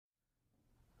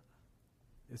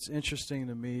It's interesting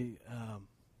to me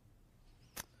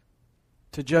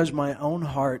to judge my own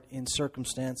heart in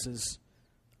circumstances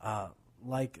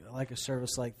like a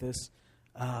service like this.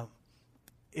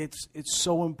 It's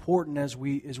so important as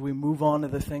we move on to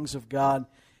the things of God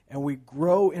and we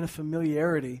grow in a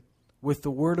familiarity with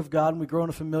the Word of God and we grow in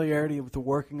a familiarity with the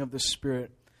working of the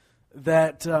Spirit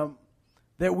that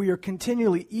we are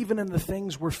continually, even in the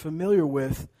things we're familiar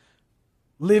with,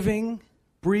 living,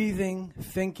 breathing,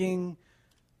 thinking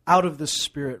out of the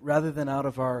Spirit rather than out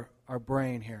of our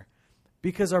brain here.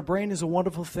 Because our brain is a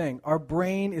wonderful thing. Our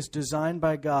brain is designed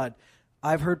by God.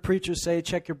 I've heard preachers say,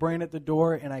 check your brain at the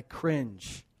door, and I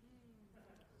cringe.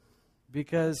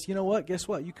 Because, you know what? Guess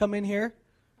what? You come in here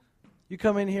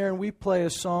and we play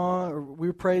a song, or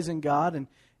we're praising God,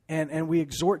 and we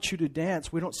exhort you to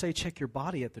dance. We don't say, check your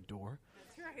body at the door.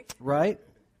 That's right. Right?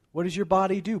 What does your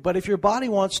body do? But if your body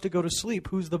wants to go to sleep,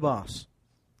 who's the boss?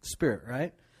 The Spirit,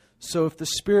 right? So if the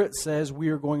Spirit says we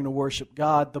are going to worship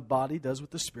God, the body does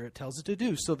what the Spirit tells it to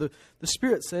do. So the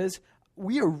Spirit says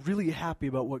we are really happy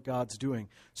about what God's doing.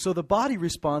 So the body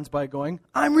responds by going,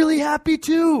 I'm really happy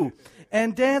too,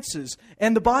 and dances.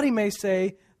 And the body may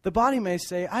say,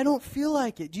 I don't feel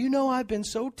like it. Do you know I've been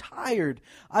so tired?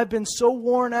 I've been so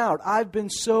worn out. I've been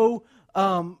so,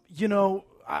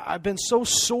 I've been so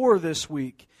sore this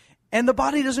week. And the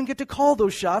body doesn't get to call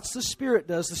those shots. The Spirit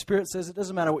does. The Spirit says it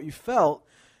doesn't matter what you felt.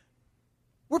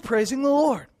 We're praising the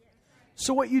Lord.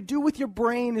 So what you do with your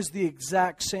brain is the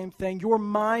exact same thing. Your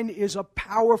mind is a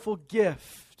powerful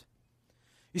gift.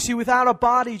 You see, without a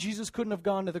body, Jesus couldn't have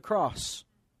gone to the cross,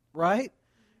 right?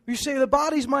 You say, the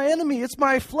body's my enemy. It's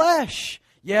my flesh.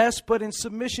 Yes, but in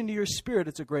submission to your spirit,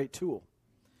 it's a great tool.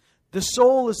 The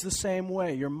soul is the same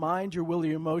way. Your mind, your will,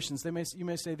 your emotions. You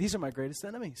may say, these are my greatest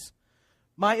enemies.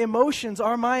 My emotions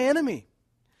are my enemy.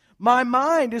 My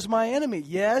mind is my enemy.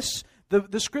 Yes,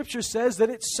 the Scripture says that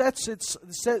it says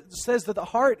that the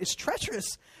heart is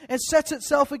treacherous and sets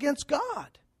itself against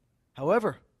God.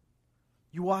 However,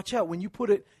 you watch out when you put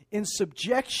it in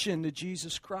subjection to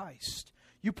Jesus Christ.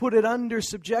 You put it under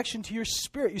subjection to your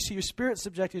spirit. You see, your spirit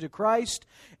subjected to Christ,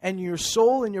 and your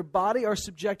soul and your body are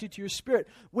subjected to your spirit.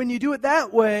 When you do it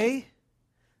that way,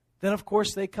 then of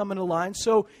course they come into line.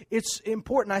 So it's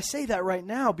important. I say that right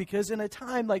now because in a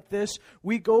time like this,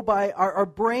 we go by, our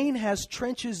brain has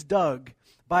trenches dug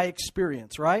by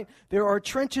experience, right? There are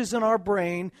trenches in our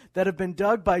brain that have been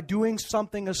dug by doing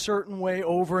something a certain way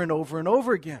over and over and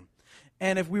over again.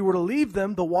 And if we were to leave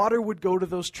them, the water would go to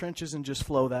those trenches and just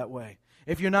flow that way.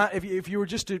 If you were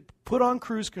just to put on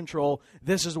cruise control,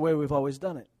 this is the way we've always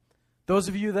done it. Those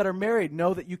of you that are married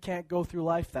know that you can't go through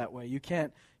life that way.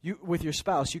 With your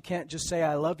spouse, you can't just say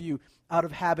I love you out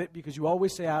of habit because you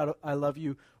always say I love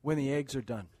you when the eggs are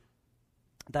done.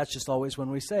 That's just always when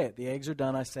we say it. The eggs are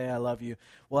done, I say I love you.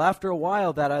 Well, after a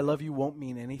while, that I love you won't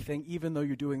mean anything, even though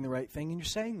you're doing the right thing and you're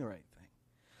saying the right thing.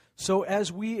 So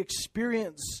as we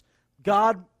experience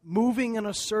God moving in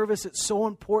a service, it's so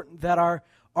important that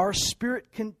our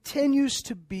spirit continues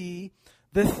to be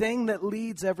the thing that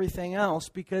leads everything else,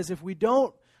 because if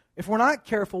we're not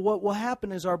careful, what will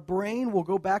happen is our brain will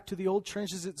go back to the old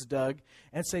trenches it's dug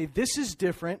and say, this is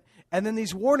different, and then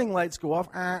these warning lights go off,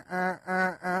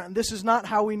 and this is not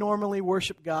how we normally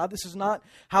worship God. This is not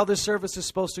how this service is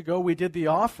supposed to go. We did the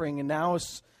offering, and now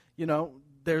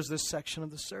there's this section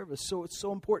of the service. So it's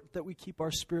so important that we keep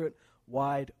our spirit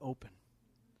wide open.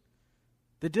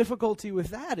 The difficulty with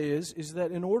that is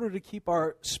that in order to keep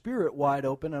our spirit wide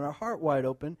open and our heart wide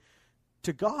open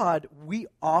to God, we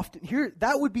often,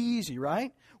 that would be easy,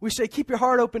 right? We say, keep your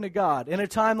heart open to God. In a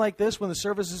time like this, when the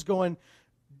service is going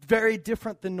very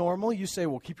different than normal, you say,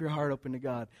 well, keep your heart open to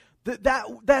God.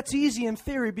 That's easy in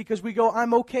theory because we go,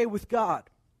 I'm okay with God.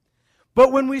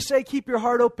 But when we say, keep your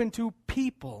heart open to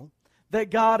people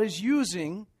that God is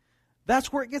using,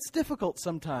 that's where it gets difficult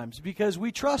sometimes because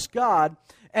we trust God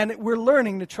and we're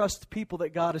learning to trust the people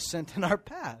that God has sent in our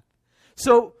path.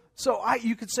 So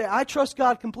you could say, I trust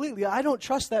God completely. I don't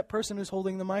trust that person who's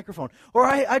holding the microphone. Or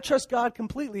I trust God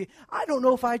completely. I don't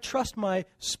know if I trust my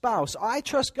spouse. I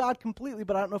trust God completely,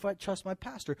 but I don't know if I trust my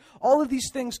pastor. All of these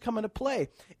things come into play.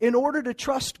 In order to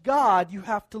trust God, you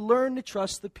have to learn to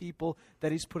trust the people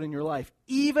that He's put in your life,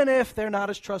 even if they're not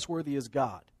as trustworthy as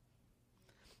God.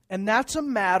 And that's a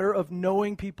matter of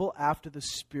knowing people after the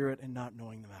Spirit and not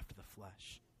knowing them after the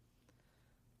flesh.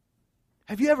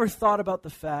 Have you ever thought about the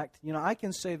fact, I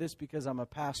can say this because I'm a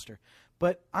pastor,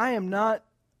 but I am not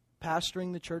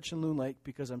pastoring the church in Loon Lake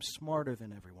because I'm smarter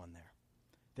than everyone there.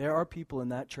 There are people in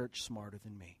that church smarter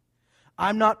than me.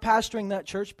 I'm not pastoring that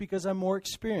church because I'm more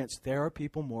experienced. There are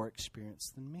people more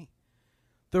experienced than me.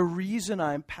 The reason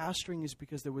I'm pastoring is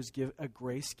because there was a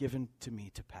grace given to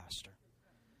me to pastor.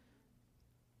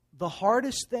 The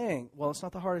hardest thing, well, it's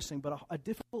not the hardest thing, but a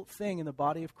difficult thing in the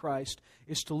body of Christ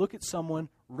is to look at someone,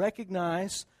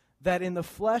 recognize that in the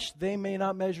flesh they may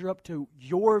not measure up to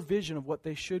your vision of what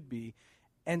they should be,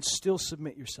 and still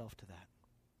submit yourself to that.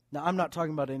 Now, I'm not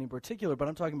talking about any particular, but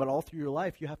I'm talking about all through your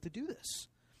life. You have to do this.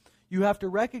 You have to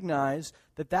recognize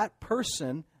that that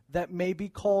person that may be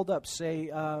called up, say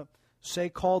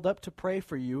called up to pray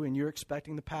for you, and you're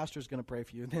expecting the pastor's going to pray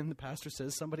for you, and then the pastor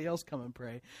says, somebody else come and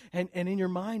pray. And in your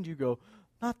mind you go,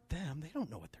 not them. They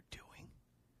don't know what they're doing.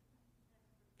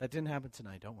 That didn't happen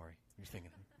tonight. Don't worry. You're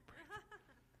thinking.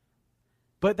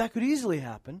 But that could easily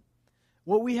happen.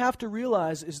 What we have to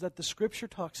realize is that the Scripture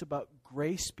talks about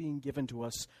grace being given to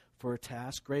us for a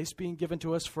task, grace being given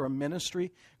to us for a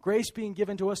ministry, grace being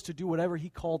given to us to do whatever He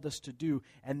called us to do,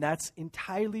 and that's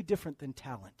entirely different than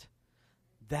talent.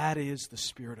 That is the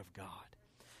Spirit of God.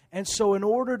 And so in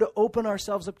order to open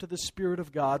ourselves up to the Spirit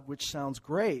of God, which sounds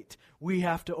great, we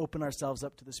have to open ourselves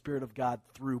up to the Spirit of God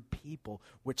through people,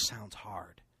 which sounds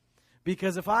hard.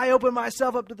 Because if I open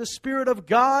myself up to the Spirit of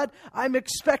God, I'm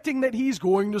expecting that He's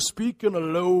going to speak in a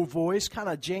low voice, kind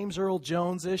of James Earl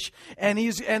Jones-ish, and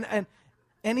He's going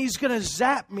to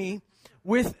zap me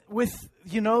with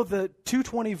the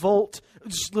 220 volt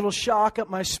little shock up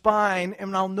my spine,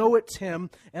 and I'll know it's Him,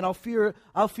 and I'll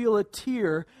feel a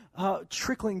tear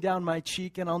trickling down my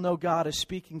cheek, and I'll know God is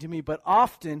speaking to me. But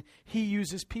often He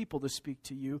uses people to speak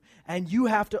to you, and you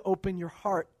have to open your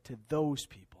heart to those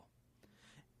people.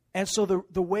 And so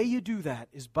the way you do that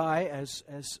is by, as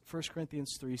 1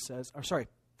 Corinthians 3 says, 2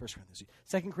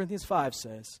 Corinthians 5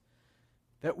 says,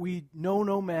 that we know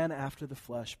no man after the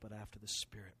flesh, but after the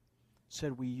Spirit.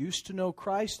 Said we used to know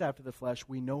Christ after the flesh,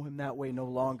 we know Him that way no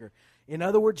longer. In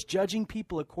other words, judging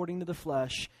people according to the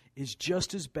flesh is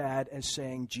just as bad as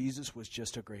saying Jesus was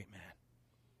just a great man.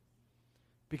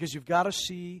 Because you've got to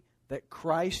see that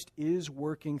Christ is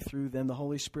working through them, the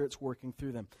Holy Spirit's working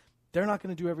through them. They're not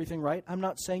going to do everything right. I'm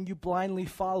not saying you blindly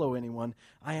follow anyone.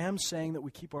 I am saying that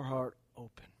we keep our heart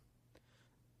open.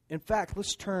 In fact,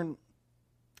 let's turn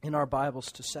in our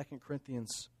Bibles to 2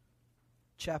 Corinthians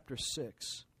chapter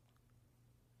 6.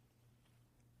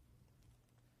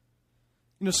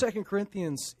 2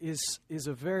 Corinthians is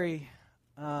a very,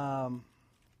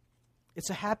 it's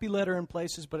a happy letter in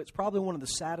places, but it's probably one of the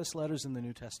saddest letters in the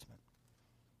New Testament,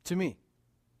 to me.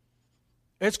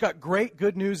 It's got great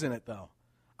good news in it, though.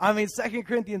 2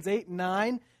 Corinthians 8 and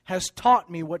 9 has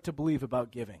taught me what to believe about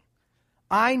giving.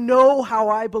 I know how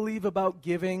I believe about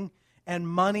giving and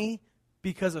money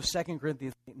because of 2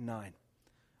 Corinthians 8 and 9.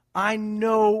 I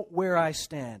know where I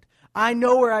stand. I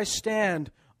know where I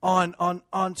stand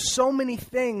on so many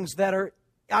things that are,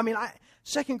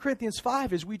 2 Corinthians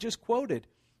 5, as we just quoted,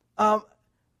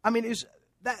 is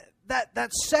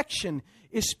that section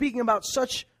is speaking about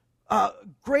such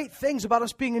great things about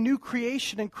us being a new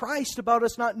creation in Christ, about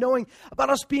us not knowing, about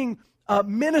us being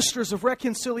ministers of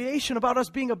reconciliation, about us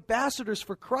being ambassadors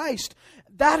for Christ.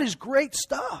 That is great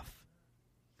stuff.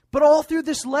 But all through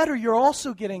this letter, you're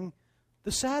also getting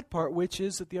the sad part, which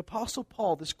is that the Apostle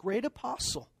Paul, this great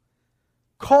apostle,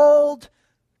 called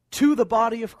to the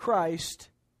body of Christ,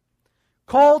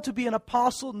 called to be an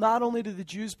apostle not only to the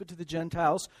Jews but to the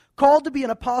Gentiles, called to be an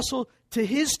apostle to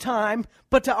his time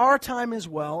but to our time as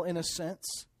well, in a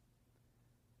sense.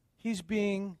 He's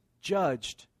being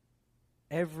judged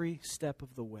every step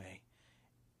of the way.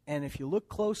 And if you look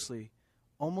closely,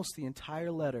 almost the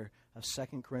entire letter of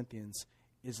 2 Corinthians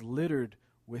is littered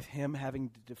with him having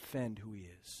to defend who he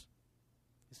is.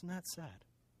 Isn't that sad?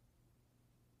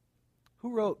 Who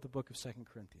wrote the book of 2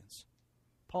 Corinthians?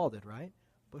 Paul did, right?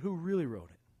 But who really wrote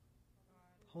it?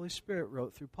 The Holy Spirit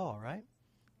wrote through Paul, right?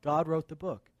 God wrote the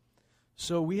book.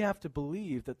 So we have to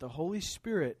believe that the Holy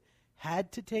Spirit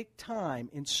had to take time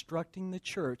instructing the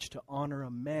church to honor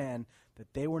a man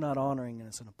that they were not honoring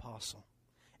as an apostle.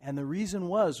 And the reason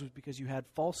was because you had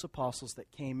false apostles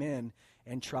that came in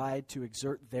and tried to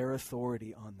exert their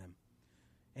authority on them.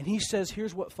 And he says,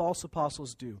 here's what false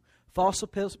apostles do. False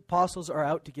apostles are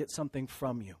out to get something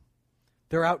from you.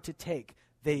 They're out to take.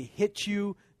 They hit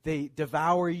you. They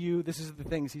devour you. This is the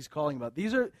things he's calling about.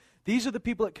 These are the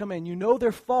people that come in. You know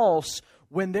they're false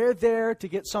when they're there to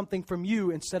get something from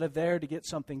you instead of there to get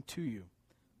something to you.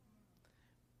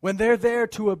 When they're there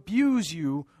to abuse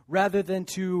you rather than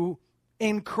to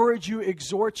encourage you,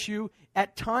 exhort you,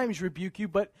 at times rebuke you,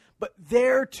 but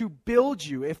there to build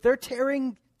you. If they're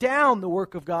tearing down the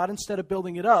work of God instead of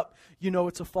building it up, you know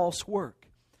it's a false work.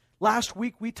 Last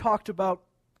week we talked about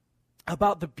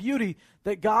about the beauty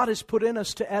that God has put in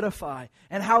us to edify,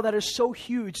 and how that is so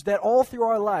huge that all through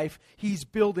our life, He's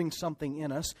building something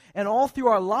in us. And all through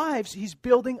our lives, He's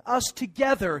building us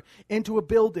together into a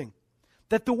building.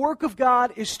 That the work of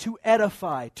God is to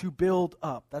edify, to build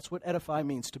up. That's what edify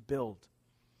means, to build.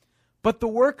 But the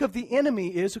work of the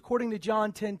enemy is, according to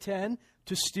John 10:10,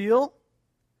 to steal,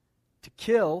 to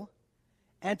kill,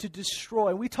 and to destroy.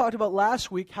 And we talked about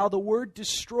last week how the word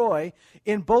destroy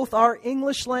in both our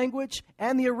English language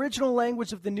and the original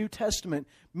language of the New Testament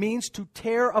means to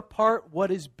tear apart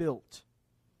what is built.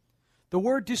 The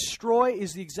word destroy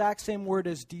is the exact same word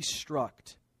as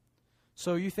destruct.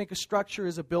 So you think a structure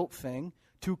is a built thing.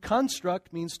 To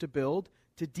construct means to build.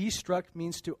 To destruct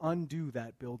means to undo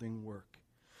that building work.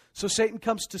 So Satan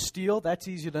comes to steal. That's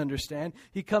easy to understand.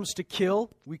 He comes to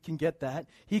kill. We can get that.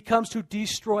 He comes to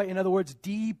destroy. In other words,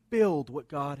 de-build what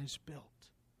God has built.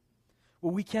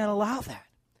 Well, we can't allow that.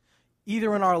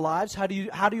 Either in our lives. How do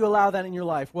you allow that in your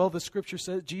life? Well, the Scripture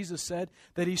says, Jesus said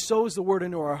that He sows the Word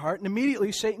into our heart, and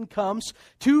immediately Satan comes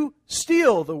to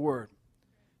steal the Word.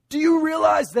 Do you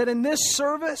realize that in this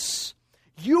service,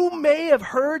 you may have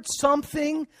heard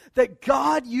something that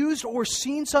God used, or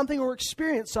seen something, or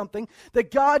experienced something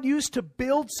that God used to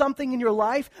build something in your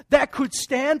life that could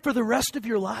stand for the rest of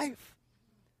your life?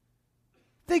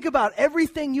 Think about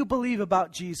everything you believe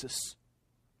about Jesus.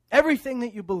 Everything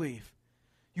that you believe.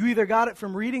 You either got it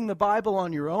from reading the Bible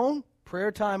on your own,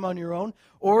 prayer time on your own,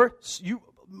 or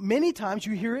many times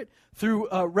you hear it through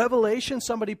revelation.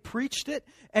 Somebody preached it,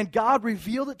 and God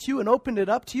revealed it to you and opened it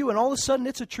up to you, and all of a sudden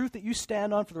it's a truth that you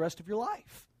stand on for the rest of your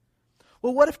life.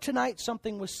 Well, what if tonight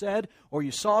something was said, or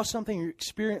you saw something, or you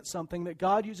experienced something that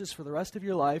God uses for the rest of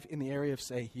your life in the area of,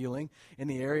 say, healing, in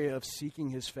the area of seeking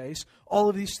His face, all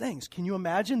of these things? Can you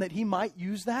imagine that He might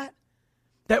use that?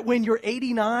 That when you're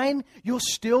 89, you're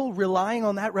still relying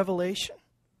on that revelation?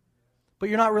 But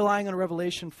you're not relying on a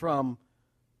revelation from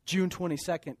June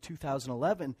 22nd,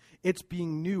 2011. It's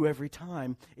being new every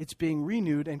time. It's being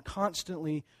renewed and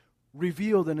constantly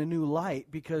revealed in a new light,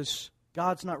 because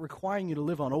God's not requiring you to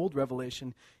live on old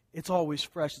revelation. It's always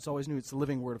fresh. It's always new. It's the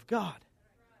living Word of God.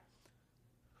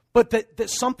 But that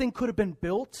something could have been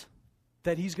built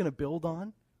that He's going to build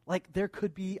on. Like there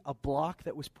could be a block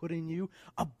that was put in you,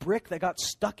 a brick that got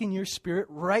stuck in your spirit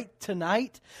right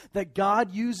tonight that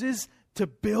God uses to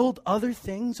build other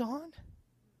things on.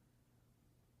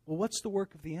 Well, what's the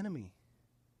work of the enemy?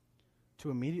 To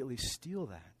immediately steal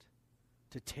that,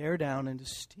 to tear down and to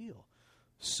steal.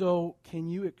 So can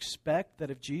you expect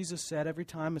that if Jesus said every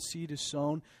time a seed is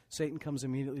sown, Satan comes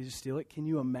immediately to steal it? Can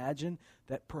you imagine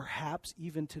that perhaps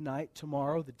even tonight,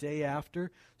 tomorrow, the day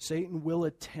after, Satan will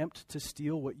attempt to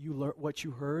steal what you what you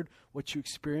heard, what you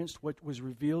experienced, what was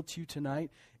revealed to you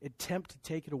tonight, attempt to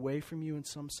take it away from you in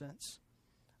some sense?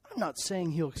 I'm not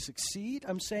saying he'll succeed.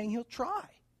 I'm saying he'll try.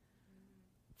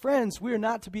 Friends, we are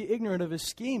not to be ignorant of his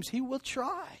schemes. He will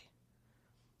try.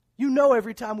 You know,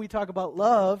 every time we talk about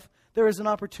love, there is an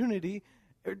opportunity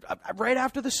right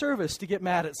after the service to get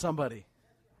mad at somebody.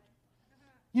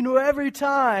 You know, every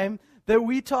time that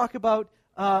we talk about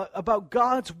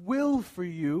God's will for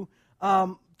you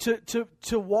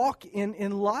to walk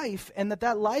in life, and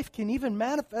that life can even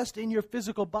manifest in your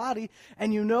physical body,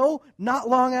 and you know, not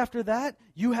long after that,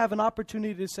 you have an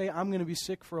opportunity to say, I'm going to be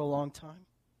sick for a long time.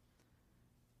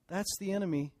 That's the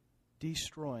enemy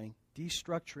destroying,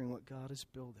 destructuring what God is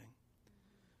building.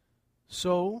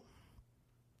 So,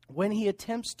 when he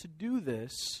attempts to do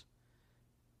this,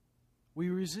 we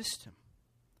resist him.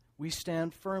 We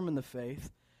stand firm in the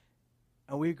faith,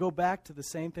 and we go back to the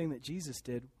same thing that Jesus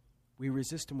did. We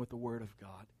resist him with the Word of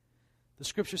God. The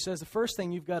Scripture says the first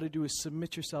thing you've got to do is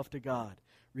submit yourself to God.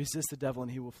 Resist the devil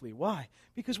and he will flee. Why?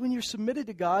 Because when you're submitted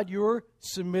to God, you're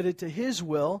submitted to His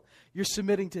will. You're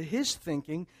submitting to His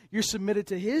thinking. You're submitted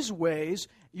to His ways.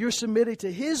 You're submitted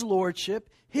to His lordship,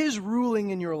 His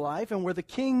ruling in your life. And where the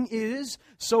king is,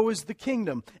 so is the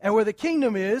kingdom. And where the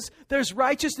kingdom is, there's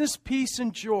righteousness, peace,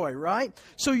 and joy, right?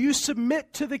 So you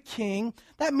submit to the king.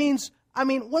 That means,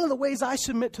 one of the ways I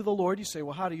submit to the Lord, you say,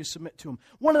 well, how do you submit to Him?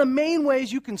 One of the main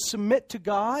ways you can submit to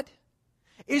God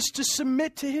is to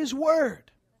submit to His Word.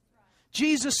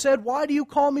 Jesus said, why do you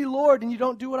call me Lord and you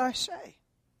don't do what I say?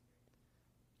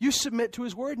 You submit to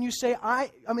His Word and you say,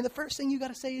 the first thing you got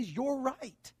to say is, you're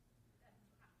right.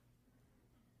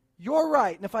 You're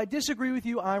right. And if I disagree with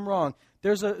you, I'm wrong.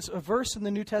 There's a verse in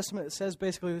the New Testament that says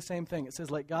basically the same thing. It says,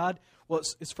 let God,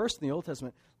 it's first in the Old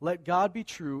Testament, let God be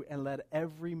true and let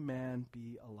every man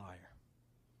be a liar.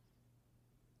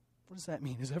 What does that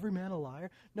mean? Is every man a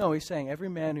liar? No, he's saying every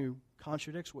man who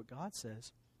contradicts what God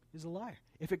says is a liar.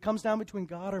 If it comes down between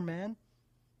God or man,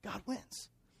 God wins.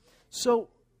 So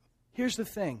here's the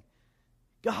thing.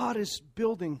 God is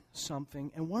building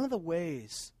something, and one of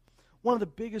the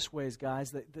biggest ways,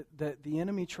 guys, that the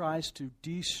enemy tries to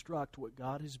destruct what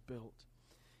God has built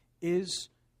is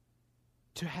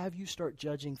to have you start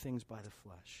judging things by the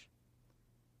flesh.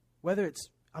 Whether it's,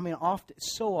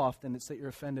 so often it's that you're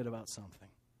offended about something.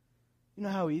 You know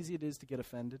how easy it is to get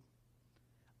offended?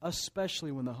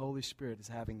 Especially when the Holy Spirit is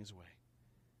having His way.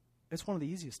 It's one of the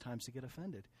easiest times to get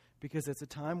offended because it's a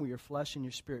time where your flesh and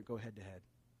your spirit go head to head.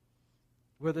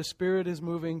 Where the Spirit is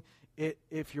moving,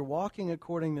 if you're walking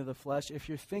according to the flesh, if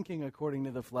you're thinking according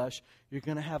to the flesh, you're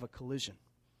going to have a collision.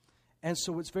 And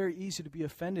so it's very easy to be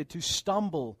offended, to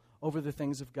stumble over the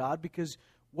things of God, because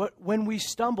when we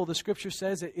stumble, the Scripture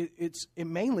says it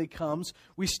mainly comes,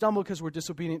 we stumble because we're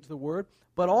disobedient to the Word,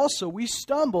 but also we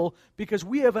stumble because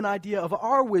we have an idea of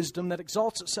our wisdom that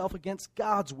exalts itself against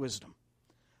God's wisdom.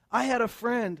 I had a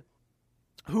friend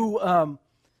who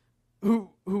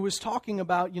was talking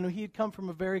about, he had come from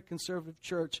a very conservative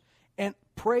church, and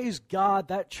praise God,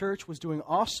 that church was doing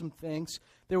awesome things.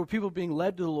 There were people being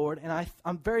led to the Lord, and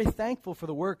I'm very thankful for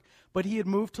the work. But he had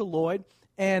moved to Lloyd,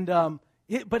 and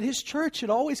but his church had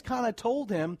always kind of told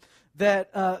him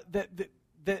that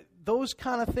that those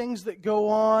kind of things that go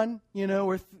on,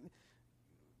 or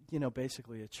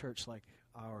basically a church like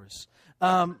ours.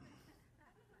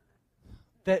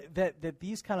 That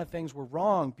these kind of things were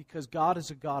wrong because God is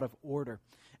a God of order.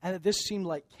 And that this seemed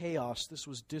like chaos. This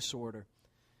was disorder.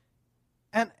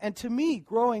 And to me,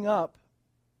 growing up,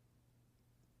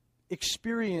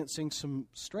 experiencing some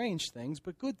strange things,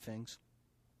 but good things,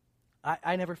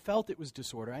 I never felt it was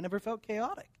disorder. I never felt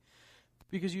chaotic.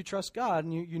 Because you trust God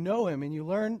and you know Him and you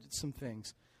learn some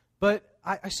things. But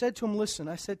I said to him, listen,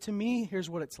 I said, to me, here's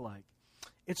what it's like.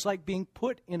 It's like being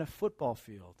put in a football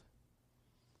field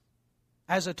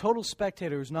as a total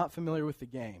spectator who's not familiar with the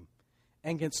game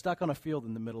and gets stuck on a field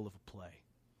in the middle of a play.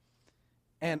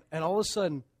 And all of a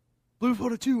sudden, blue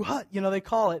photo 2, hut, they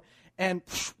call it. And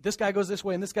this guy goes this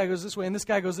way, and this guy goes this way, and this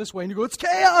guy goes this way. And you go, it's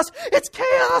chaos, it's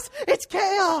chaos, it's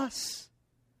chaos.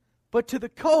 But to the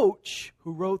coach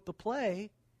who wrote the play,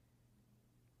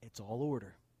 it's all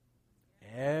order.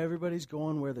 Everybody's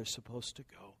going where they're supposed to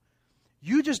go.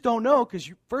 You just don't know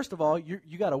because, first of all, you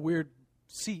got a weird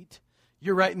seat.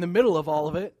 You're right in the middle of all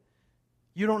of it.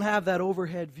 You don't have that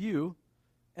overhead view.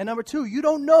 And number two, you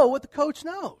don't know what the coach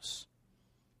knows.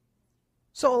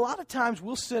 So a lot of times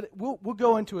we'll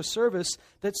go into a service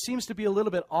that seems to be a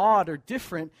little bit odd or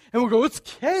different, and we'll go, it's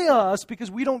chaos because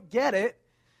we don't get it.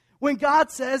 When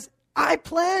God says, I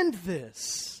planned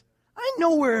this. I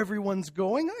know where everyone's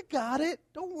going. I got it.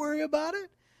 Don't worry about it.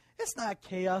 It's not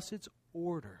chaos, it's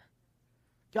order.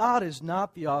 God is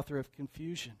not the author of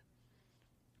confusion.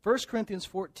 1 Corinthians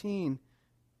 14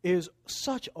 is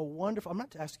such a wonderful... I'm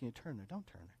not asking you to turn there. Don't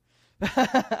turn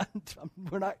there.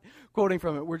 We're not quoting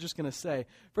from it. We're just going to say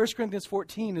 1 Corinthians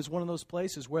 14 is one of those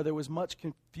places where there was much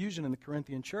confusion in the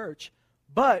Corinthian church,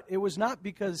 but it was not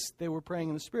because they were praying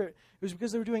in the Spirit. It was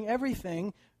because they were doing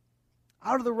everything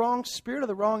out of the wrong spirit, or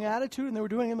the wrong attitude, and they were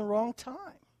doing it in the wrong time.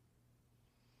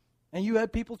 And you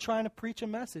had people trying to preach a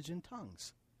message in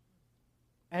tongues.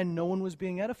 And no one was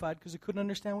being edified because they couldn't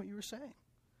understand what you were saying.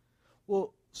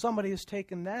 Well, somebody has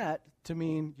taken that to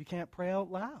mean you can't pray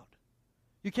out loud.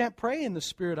 You can't pray in the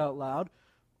Spirit out loud,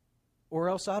 or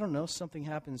else, I don't know, something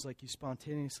happens like you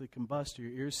spontaneously combust, or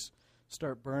your ears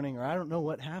start burning, or I don't know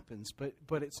what happens,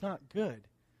 but it's not good.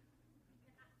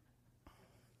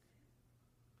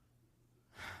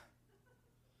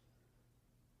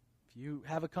 If you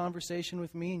have a conversation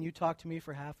with me and you talk to me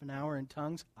for half an hour in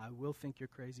tongues, I will think you're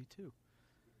crazy too.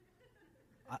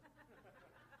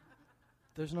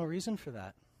 There's no reason for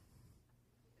that.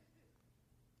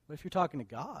 But if you're talking to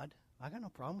God, I got no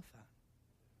problem with that.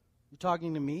 You're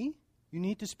talking to me, you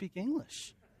need to speak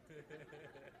English.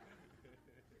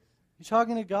 You're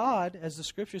talking to God, as the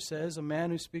Scripture says, a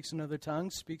man who speaks in other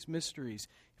tongues speaks mysteries,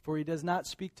 for he does not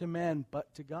speak to men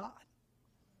but to God.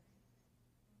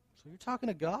 So you're talking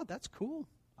to God, that's cool.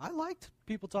 I liked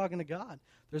people talking to God.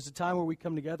 There's a time where we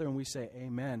come together and we say,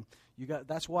 amen.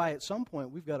 That's why at some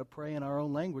point we've got to pray in our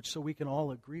own language so we can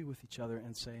all agree with each other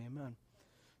and say amen.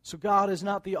 So God is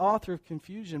not the author of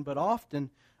confusion, but often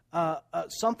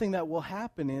something that will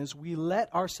happen is we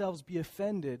let ourselves be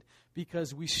offended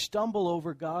because we stumble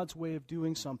over God's way of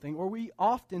doing something, or we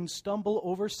often stumble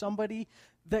over somebody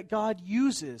that God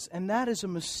uses, and that is a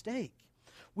mistake.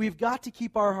 We've got to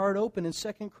keep our heart open. In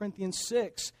 2 Corinthians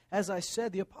 6, as I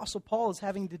said, the Apostle Paul is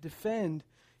having to defend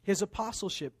his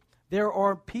apostleship. There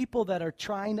are people that are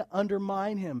trying to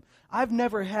undermine him. I've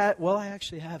never had, well, I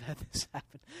actually have had this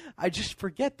happen. I just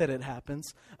forget that it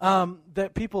happens,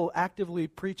 that people actively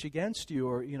preach against you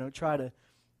or, try to,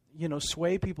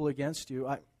 sway people against you.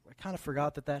 I kind of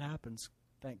forgot that happens,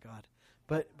 thank God.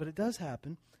 But it does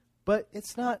happen. But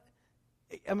it's not,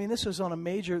 this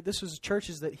was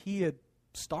churches that he had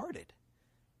started.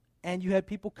 And you had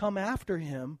people come after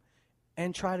him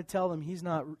and try to tell him he's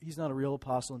not a real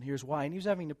apostle, and here's why. And he was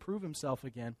having to prove himself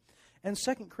again. And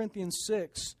 2 Corinthians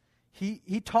 6,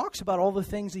 he talks about all the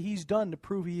things that he's done to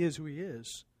prove he is who he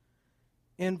is.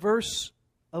 In verse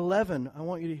 11, I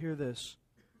want you to hear this.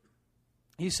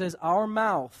 He says, "Our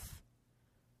mouth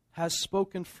has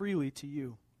spoken freely to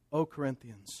you, O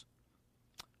Corinthians.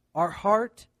 Our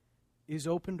heart is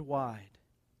opened wide.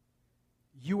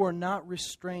 You are not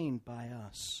restrained by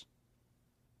us,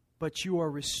 but you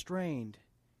are restrained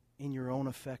in your own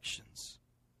affections.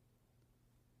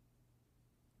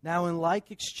 Now in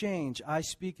like exchange, I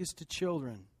speak as to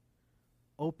children,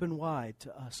 open wide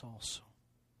to us also."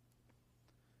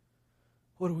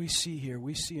 What do we see here?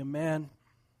 We see a man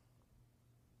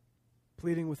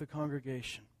pleading with the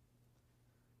congregation,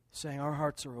 saying, our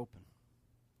hearts are open.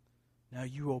 Now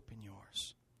you open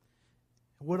yours.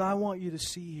 What I want you to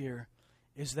see here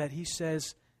is that he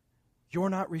says, you're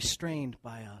not restrained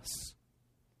by us.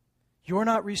 You're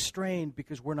not restrained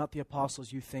because we're not the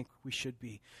apostles you think we should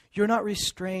be. You're not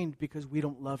restrained because we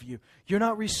don't love you. You're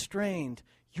not restrained.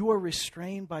 You are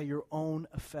restrained by your own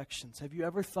affections. Have you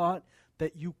ever thought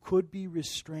that you could be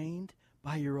restrained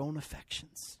by your own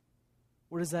affections?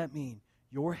 What does that mean?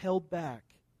 You're held back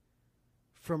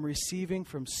from receiving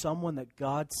from someone that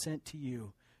God sent to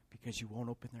you because you won't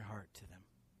open their heart to them.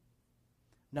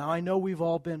 Now, I know we've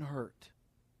all been hurt.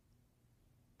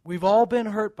 We've all been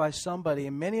hurt by somebody,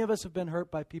 and many of us have been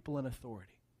hurt by people in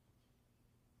authority.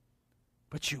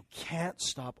 But you can't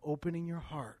stop opening your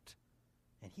heart,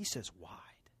 and he says wide,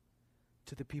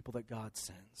 to the people that God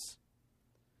sends.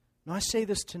 Now, I say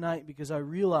this tonight because I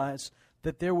realize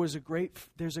that there's a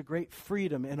great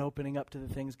freedom in opening up to the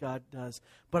things God does.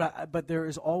 But there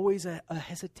is always a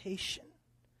hesitation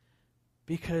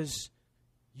because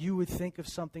you would think of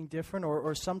something different,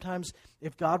 or sometimes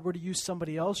if God were to use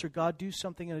somebody else or God do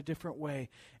something in a different way.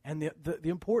 And the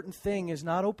important thing is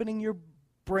not opening your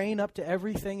brain up to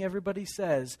everything everybody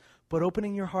says, but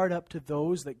opening your heart up to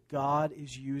those that God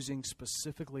is using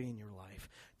specifically in your life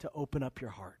to open up your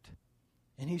heart.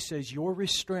 And he says, you're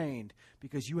restrained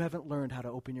because you haven't learned how to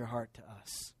open your heart to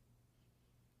us.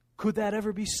 Could that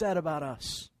ever be said about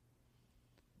us?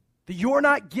 That you're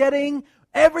not getting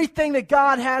everything that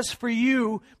God has for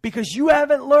you because you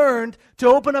haven't learned to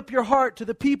open up your heart to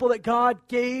the people that God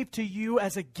gave to you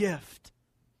as a gift.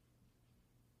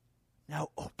 Now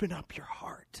open up your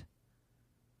heart.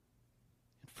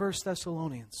 In 1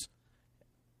 Thessalonians,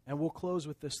 and we'll close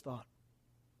with this thought.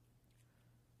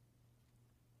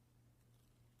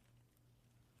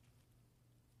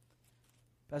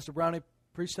 Pastor Brownie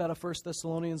preached out of 1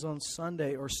 Thessalonians on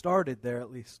Sunday, or started there at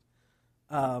least,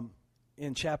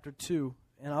 in chapter 2.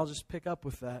 And I'll just pick up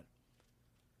with that.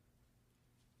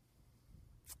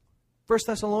 1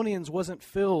 Thessalonians wasn't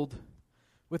filled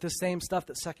with the same stuff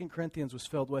that 2 Corinthians was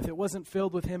filled with. It wasn't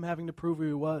filled with him having to prove who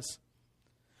he was.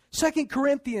 2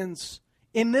 Corinthians,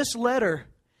 in this letter,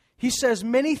 he says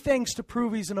many things to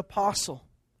prove he's an apostle.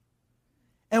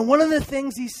 And one of the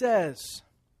things he says,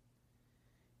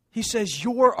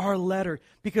 you're our letter.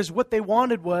 Because what they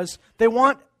wanted was, they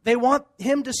want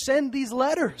him to send these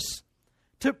letters.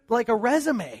 To like a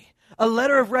resume, a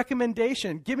letter of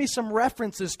recommendation. Give me some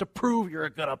references to prove you're a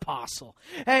good apostle.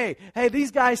 Hey, these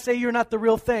guys say you're not the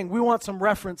real thing. We want some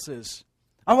references.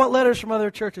 I want letters from other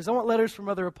churches. I want letters from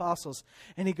other apostles.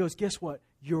 And he goes, guess what?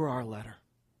 You're our letter.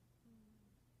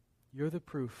 You're the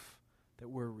proof that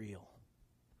we're real.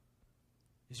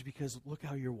 It's because look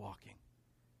how you're walking.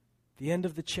 The end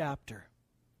of the chapter,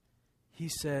 he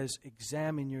says,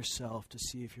 examine yourself to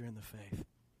see if you're in the faith.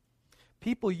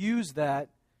 People use that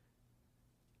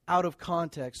out of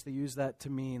context. They use that to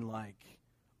mean like,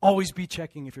 always be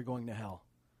checking if you're going to hell.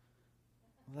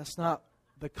 Well, that's not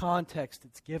the context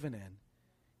it's given in.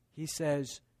 He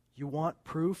says, you want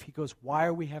proof? He goes, why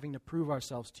are we having to prove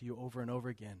ourselves to you over and over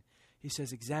again? He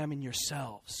says, examine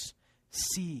yourselves.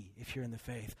 See if you're in the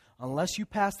faith. Unless you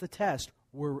pass the test,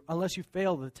 unless you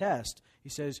fail the test, he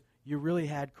says, you really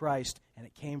had Christ and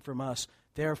it came from us.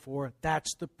 Therefore,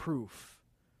 that's the proof.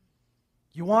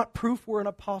 You want proof we're an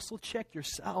apostle? Check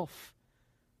yourself.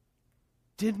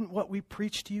 Didn't what we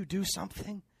preached to you do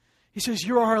something? He says,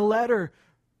 you're our letter.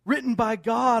 written by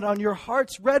God on your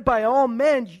hearts, read by all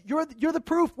men. You're the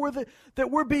proof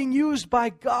that we're being used by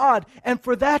God. And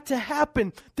for that to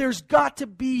happen, there's got to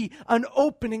be an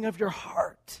opening of your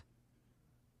heart.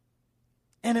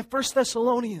 And in 1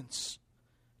 Thessalonians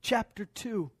chapter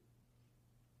 2,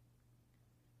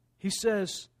 he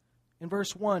says in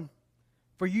verse 1,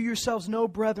 "For you yourselves know,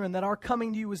 brethren, that our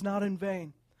coming to you is not in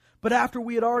vain. But after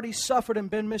we had already suffered and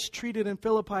been mistreated in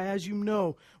Philippi, as you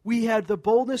know, we had the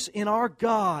boldness in our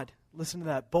God," listen to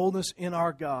that, boldness in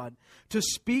our God, "to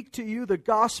speak to you the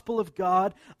gospel of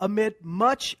God amid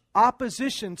much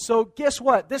opposition." So guess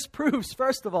what? This proves,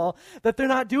 first of all, that they're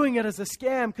not doing it as a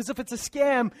scam. Because if it's a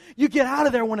scam, you get out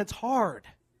of there when it's hard.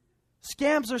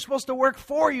 Scams are supposed to work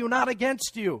for you, not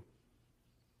against you.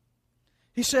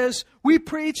 He says, "We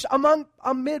preached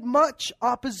amid much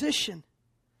opposition.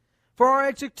 For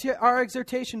our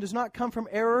exhortation does not come from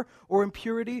error or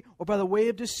impurity or by the way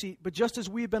of deceit, but just as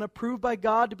we have been approved by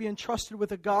God to be entrusted with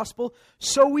the gospel,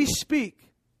 so we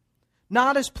speak,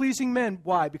 not as pleasing men."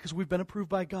 Why? Because we've been approved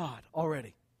by God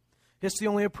already. It's the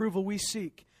only approval we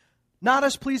seek. "Not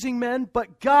as pleasing men,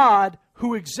 but God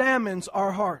who examines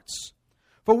our hearts.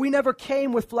 For we never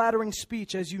came with flattering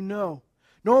speech, as you know,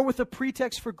 nor with a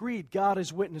pretext for greed." God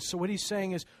is witness. So what he's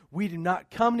saying is, we do not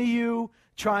come to you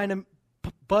trying to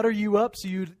butter you up so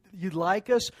you'd like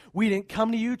us. We didn't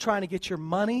come to you trying to get your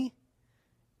money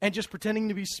and just pretending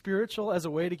to be spiritual as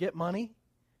a way to get money.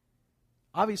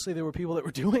 Obviously, there were people that were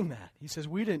doing that. He says,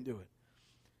 we didn't do it.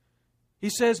 He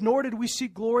says, "Nor did we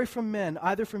seek glory from men,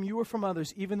 either from you or from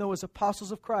others, even though as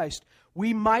apostles of Christ,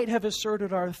 we might have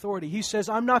asserted our authority." He says,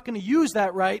 I'm not going to use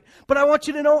that right, but I want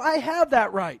you to know I have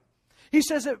that right. He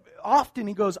says it often.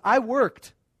 He goes, "I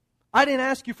worked. I didn't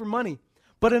ask you for money."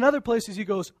 But in other places he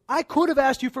goes, "I could have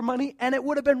asked you for money and it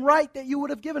would have been right that you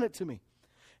would have given it to me."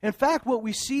 In fact, what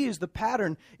we see is the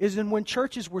pattern is in when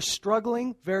churches were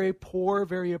struggling, very poor,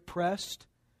 very oppressed,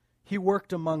 he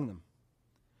worked among them.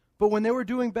 But when they were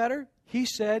doing better, he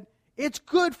said, "It's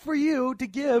good for you to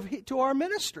give to our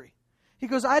ministry." He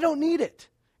goes, "I don't need it.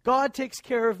 God takes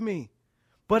care of me.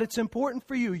 But it's important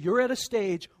for you. You're at a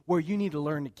stage where you need to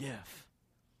learn to give."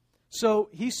 So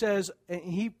he says, and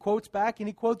he quotes back, and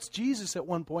he quotes Jesus at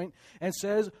one point and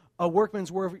says, "A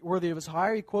workman's worthy of his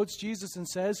hire." He quotes Jesus and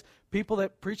says, people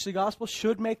that preach the gospel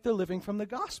should make their living from the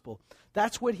gospel.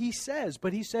 That's what he says.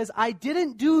 But he says, I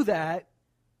didn't do that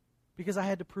because I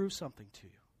had to prove something to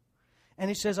you. And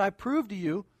he says, I proved to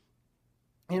you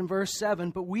in verse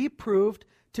 7, "But we proved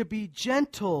to be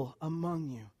gentle among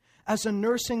you, as a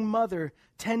nursing mother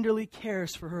tenderly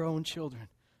cares for her own children."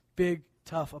 Big,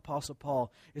 tough Apostle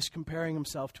Paul is comparing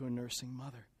himself to a nursing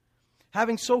mother.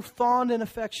 "Having so fond an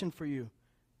affection for you."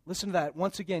 Listen to that.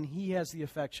 Once again, he has the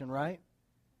affection, right?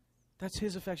 That's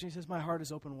his affection. He says, "My heart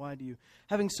is open wide to you.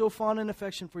 Having so fond an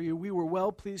affection for you, we were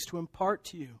well pleased to impart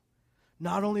to you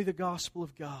not only the gospel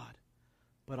of God,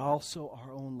 but also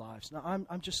our own lives." Now,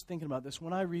 I'm just thinking about this.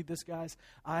 When I read this, guys,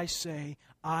 I say,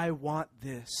 I want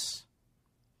this.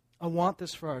 I want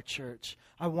this for our church.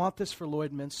 I want this for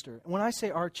Lloydminster. And when I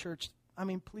say our church, I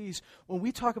mean, please, when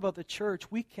we talk about the church,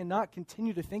 we cannot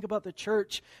continue to think about the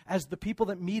church as the people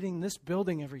that meet in this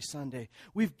building every Sunday.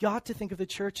 We've got to think of the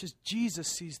church as Jesus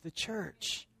sees the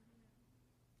church,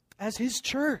 as his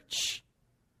church.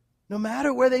 No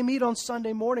matter where they meet on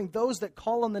Sunday morning, those that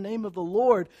call on the name of the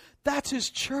Lord, that's his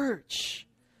church.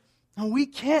 And we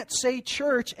can't say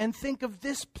church and think of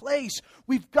this place.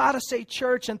 We've got to say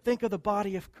church and think of the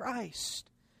body of Christ.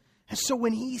 And so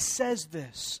when he says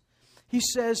this, he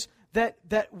says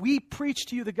that we preach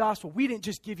to you the gospel. We didn't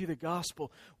just give you the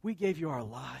gospel. We gave you our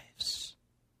lives.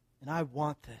 And I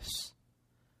want this.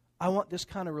 I want this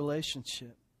kind of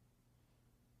relationship.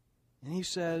 And he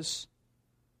says,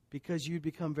 "Because you'd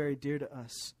become very dear to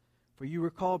us. For you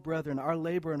recall, brethren, our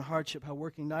labor and hardship, how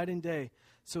working night and day,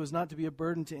 so as not to be a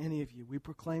burden to any of you, we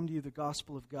proclaim to you the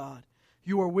gospel of God.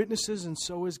 You are witnesses, and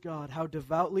so is God, how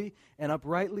devoutly and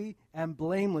uprightly and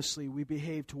blamelessly we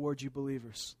behave toward you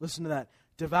believers." Listen to that.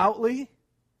 Devoutly,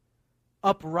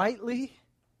 uprightly,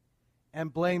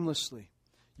 and blamelessly.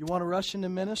 You want to rush into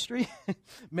ministry?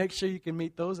 Make sure you can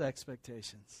meet those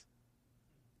expectations.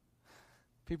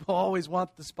 People always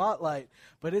want the spotlight,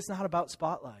 but it's not about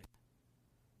spotlight.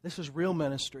 This is real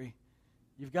ministry.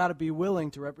 You've got to be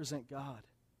willing to represent God.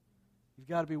 You've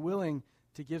got to be willing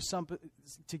to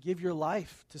give your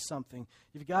life to something.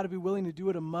 You've got to be willing to do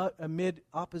it amid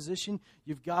opposition.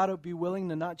 You've got to be willing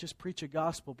to not just preach a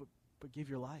gospel, but give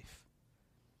your life.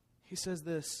 He says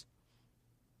this.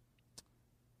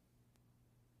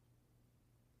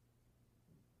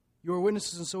 You are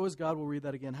witnesses, and so is God. We'll read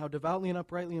that again. How devoutly and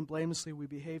uprightly and blamelessly we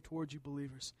behave towards you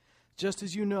believers. Just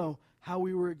as you know how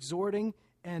we were exhorting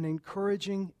and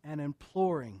encouraging and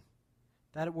imploring.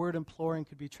 That word imploring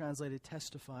could be translated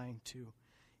testifying to.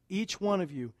 Each one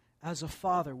of you as a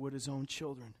father would his own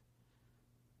children.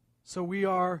 So we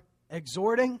are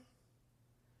exhorting.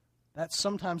 That's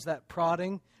sometimes that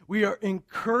prodding. We are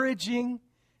encouraging.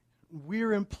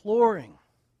 We're imploring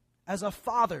as a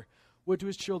father would to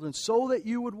his children, so that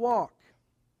you would walk.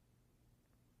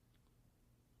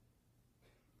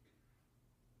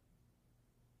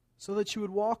 So that you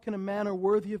would walk in a manner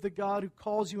worthy of the God who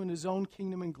calls you in his own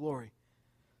kingdom and glory.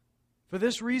 For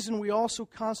this reason, we also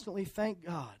constantly thank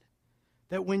God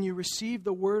that when you received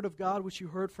the word of God which you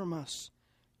heard from us,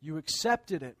 you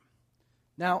accepted it.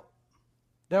 Now,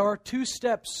 there are two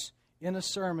steps in a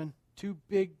sermon, two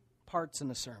big parts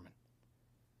in a sermon.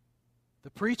 The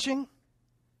preaching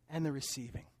and the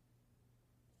receiving.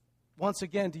 Once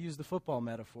again, to use the football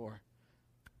metaphor,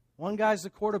 one guy's the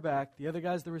quarterback, the other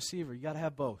guy's the receiver. You got to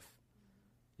have both.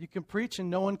 You can preach and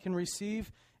no one can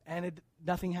receive, and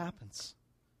nothing happens.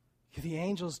 The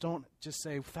angels don't just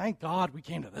say, thank God we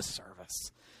came to this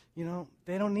service. You know,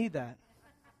 they don't need that.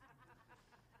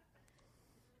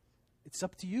 It's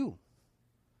up to you.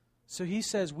 So he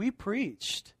says, we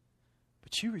preached,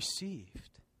 but you received.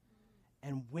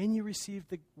 And when you received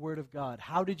the word of God,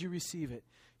 how did you receive it?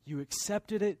 You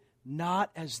accepted it not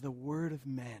as the word of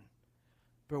men,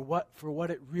 but for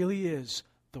what it really is,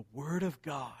 the word of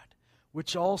God,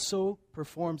 which also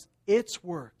performs its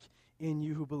work in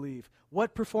you who believe.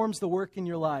 What performs the work in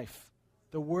your life?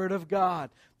 The word of God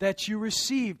that you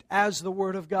received as the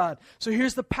word of God. So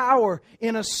here's the power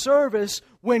in a service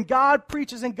when God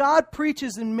preaches, and God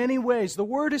preaches in many ways. The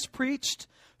word is preached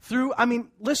through,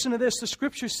 listen to this. The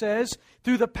scripture says,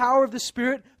 through the power of the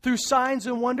Spirit, through signs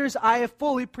and wonders, I have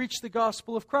fully preached the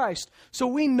gospel of Christ. So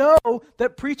we know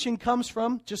that preaching comes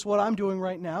from just what I'm doing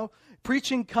right now.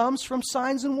 Preaching comes from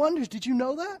signs and wonders. Did you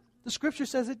know that? The scripture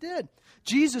says it did.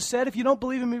 Jesus said, if you don't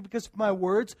believe in me because of my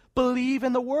words, believe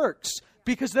in the works,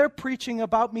 because they're preaching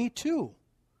about me too.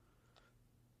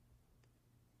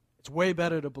 It's way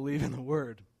better to believe in the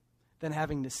word than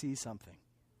having to see something.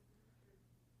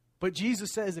 But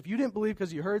Jesus says, if you didn't believe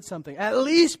because you heard something, at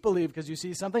least believe because you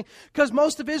see something, because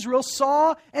most of Israel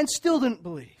saw and still didn't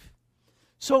believe.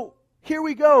 So here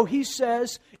we go. He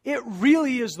says, it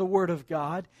really is the word of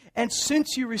God. And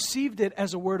since you received it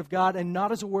as a word of God and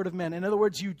not as a word of men, in other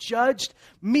words, you judged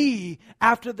me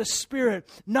after the Spirit,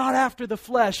 not after the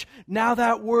flesh. Now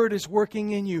that word is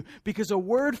working in you, because a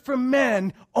word from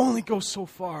men only goes so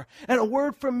far. And a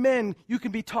word from men, you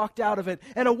can be talked out of it.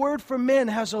 And a word from men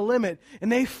has a limit.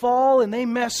 And they fall and they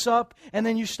mess up, and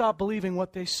then you stop believing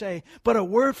what they say. But a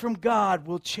word from God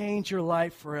will change your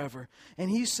life forever.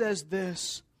 And he says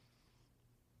this,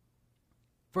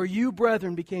 for you,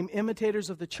 brethren, became imitators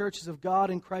of the churches of God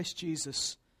in Christ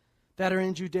Jesus that are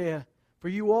in Judea. For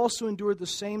you also endured the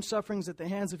same sufferings at the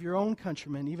hands of your own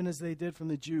countrymen, even as they did from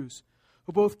the Jews,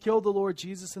 who both killed the Lord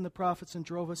Jesus and the prophets and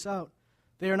drove us out.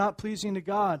 They are not pleasing to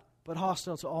God, but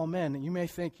hostile to all men. And you may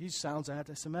think he sounds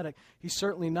anti-Semitic. He's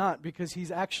certainly not, because he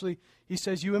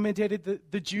says you imitated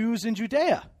the Jews in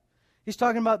Judea. He's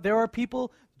talking about there are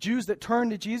people, Jews that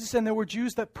turned to Jesus, and there were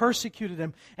Jews that persecuted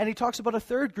him. And he talks about a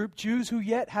third group, Jews who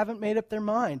yet haven't made up their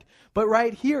mind. But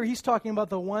right here, he's talking about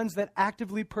the ones that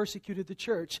actively persecuted the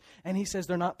church. And he says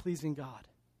they're not pleasing God.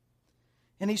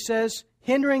 And he says,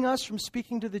 hindering us from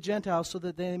speaking to the Gentiles so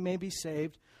that they may be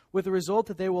saved, with the result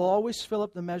that they will always fill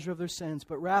up the measure of their sins.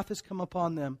 But wrath has come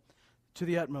upon them to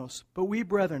the utmost. But we,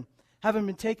 brethren, having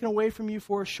been taken away from you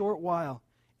for a short while,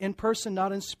 in person,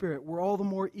 not in spirit, we're all the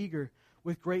more eager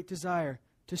with great desire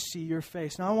to see your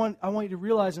face. Now, I want you to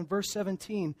realize in verse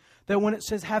 17 that when it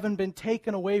says having been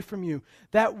taken away from you,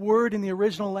 that word in the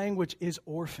original language is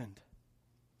orphaned.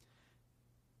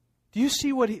 Do you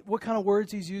see what kind of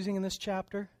words he's using in this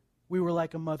chapter? We were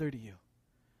like a mother to you.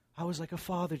 I was like a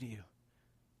father to you.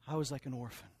 I was like an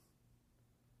orphan.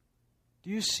 Do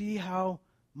you see how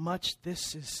much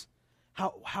this is,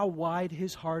 how wide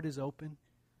his heart is open?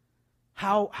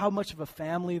 How much of a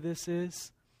family this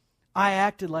is? I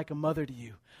acted like a mother to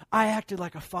you. I acted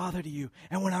like a father to you.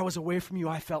 And when I was away from you,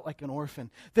 I felt like an orphan.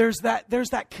 There's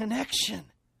that connection.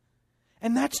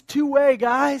 And that's two-way,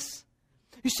 guys.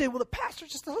 You say, well, the pastor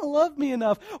just doesn't love me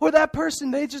enough. Or that person,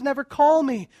 they just never call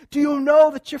me. Do you know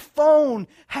that your phone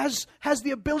has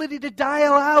the ability to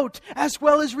dial out as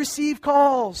well as receive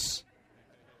calls?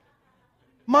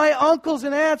 My uncles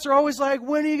and aunts are always like,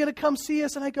 when are you going to come see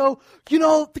us? And I go,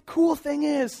 the cool thing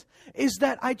is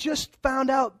that I just found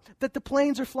out that the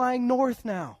planes are flying north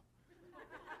now.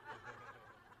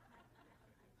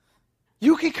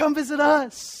 You can come visit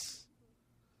us.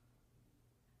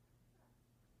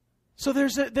 So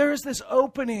there is this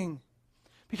opening.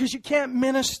 Because you can't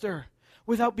minister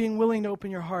without being willing to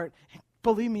open your heart. And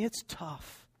believe me, it's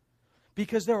tough.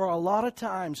 Because there are a lot of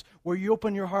times where you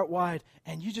open your heart wide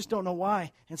and you just don't know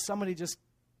why. And somebody just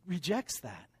rejects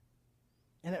that.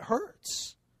 And it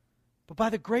hurts. But by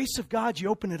the grace of God, you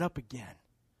open it up again.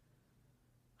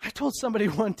 I told somebody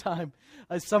one time,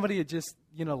 somebody had just,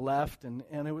 left, and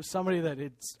it was somebody that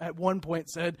had at one point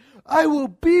said, I will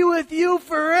be with you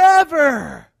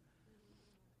forever.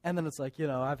 And then it's like,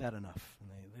 I've had enough. And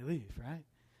they leave, right?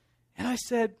 And I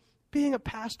said, being a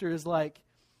pastor is like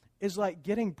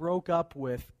getting broke up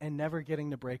with and never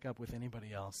getting to break up with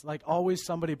anybody else. Like always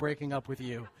somebody breaking up with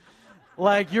you.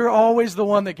 Like you're always the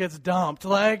one that gets dumped.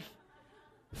 Like,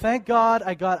 thank God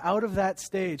I got out of that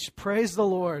stage. Praise the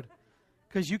Lord.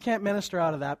 Because you can't minister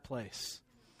out of that place.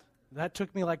 That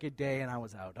took me like a day and I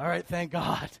was out. All right, thank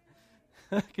God.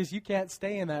 Because you can't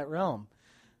stay in that realm.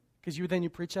 Because then you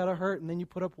preach out of hurt and then you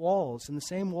put up walls. And the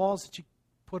same walls that you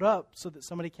put up so that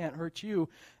somebody can't hurt you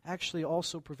actually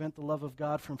also prevent the love of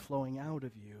God from flowing out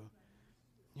of you.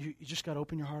 You just got to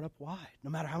open your heart up wide, no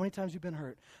matter how many times you've been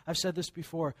hurt. I've said this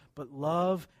before, but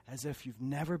love as if you've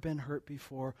never been hurt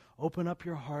before. Open up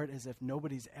your heart as if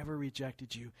nobody's ever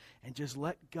rejected you, and just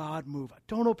let God move.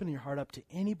 Don't open your heart up to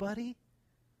anybody,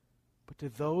 but to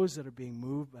those that are being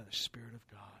moved by the Spirit of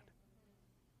God.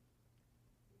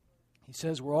 He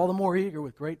says, we're all the more eager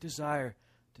with great desire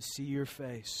to see your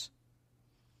face.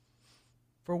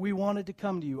 For we wanted to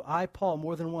come to you, I, Paul,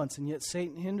 more than once, and yet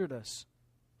Satan hindered us.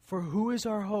 For who is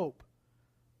our hope?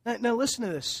 Now listen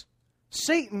to this.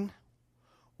 Satan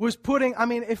was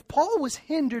if Paul was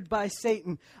hindered by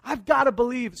Satan, I've got to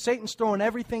believe Satan's throwing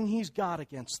everything he's got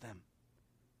against them.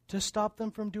 To stop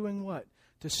them from doing what?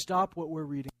 To stop what we're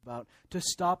reading about. To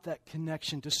stop that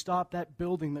connection. To stop that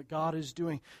building that God is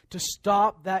doing. To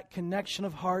stop that connection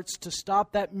of hearts. To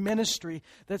stop that ministry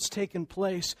that's taken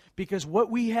place. Because what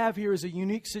we have here is a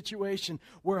unique situation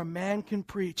where a man can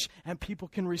preach and people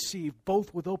can receive,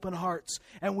 both with open hearts.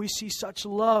 And we see such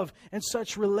love and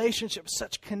such relationship,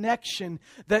 such connection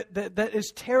that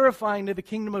is terrifying to the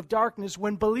kingdom of darkness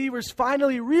when believers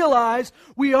finally realize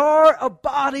we are a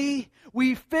body.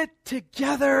 We fit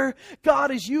together.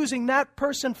 God is using that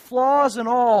person, flaws and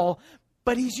all,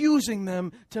 but He's using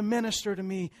them to minister to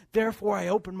me. Therefore, I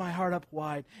open my heart up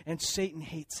wide, and Satan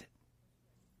hates it.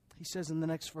 He says in the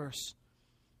next verse,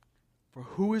 for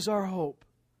who is our hope,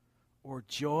 or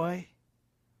joy,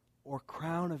 or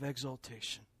crown of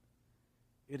exaltation?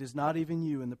 It is not even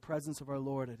you in the presence of our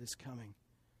Lord at His coming.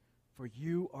 For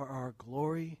you are our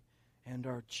glory and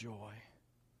our joy.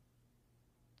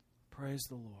 Praise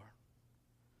the Lord.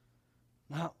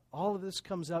 Now, all of this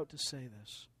comes out to say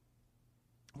this.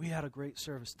 We had a great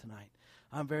service tonight.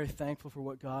 I'm very thankful for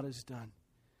what God has done.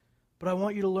 But I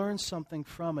want you to learn something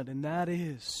from it, and that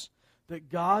is that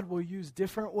God will use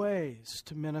different ways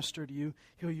to minister to you.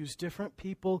 He'll use different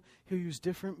people. He'll use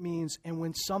different means. And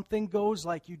when something goes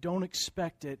like you don't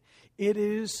expect it, it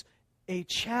is a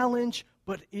challenge,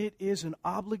 but it is an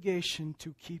obligation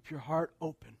to keep your heart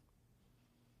open.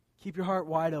 Keep your heart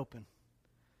wide open.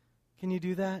 Can you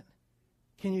do that?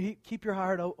 Can you keep your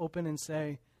heart open and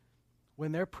say,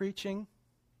 when they're preaching,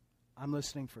 I'm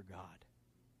listening for God.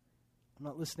 I'm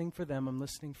not listening for them, I'm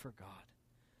listening for God.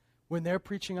 When they're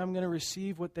preaching, I'm going to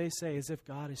receive what they say as if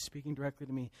God is speaking directly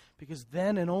to me. Because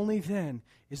then and only then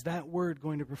is that word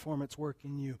going to perform its work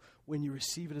in you when you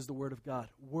receive it as the word of God.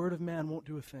 Word of man won't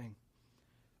do a thing.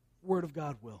 Word of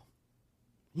God will.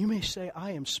 You may say,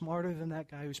 I am smarter than that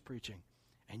guy who's preaching.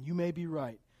 And you may be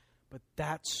right. But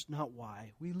that's not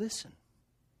why we listen.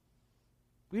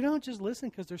 We don't just listen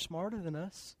because they're smarter than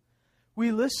us.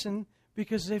 We listen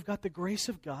because they've got the grace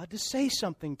of God to say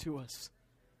something to us.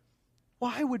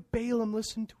 Why would Balaam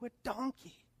listen to a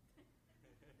donkey?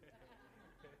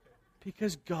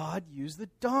 Because God used the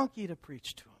donkey to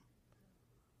preach to him.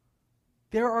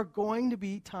 There are going to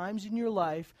be times in your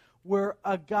life where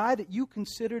a guy that you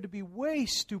consider to be way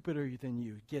stupider than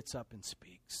you gets up and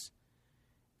speaks.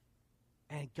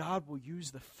 And God will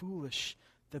use the foolish,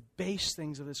 the base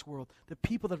things of this world, the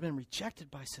people that have been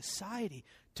rejected by society,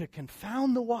 to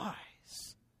confound the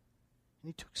wise. And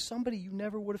He took somebody you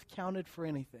never would have counted for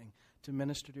anything to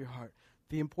minister to your heart.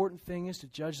 The important thing is to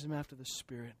judge them after the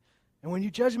Spirit. And when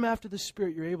you judge them after the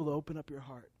Spirit, you're able to open up your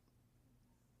heart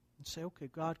and say, okay,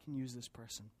 God can use this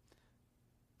person.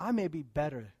 I may be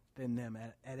better than them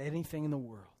at anything in the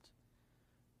world,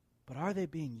 but are they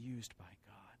being used by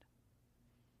God?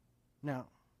 Now,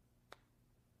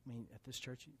 at this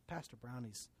church, Pastor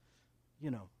Brownie's,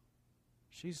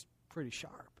 she's pretty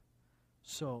sharp.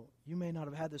 So you may not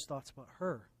have had those thoughts about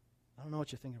her. I don't know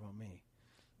what you're thinking about me.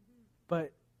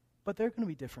 But there are going to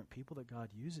be different people that God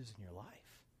uses in your life.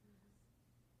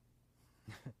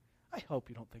 I hope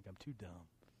you don't think I'm too dumb.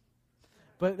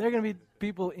 But there are going to be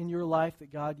people in your life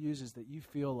that God uses that you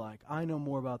feel like, I know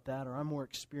more about that, or I'm more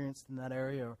experienced in that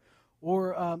area,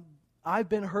 or I've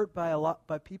been hurt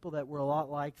by people that were a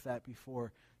lot like that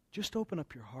before. Just open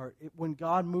up your heart. When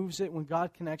God moves it, when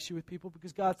God connects you with people,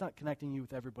 because God's not connecting you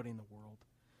with everybody in the world.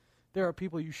 There are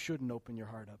people you shouldn't open your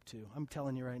heart up to. I'm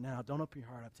telling you right now, don't open your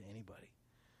heart up to anybody.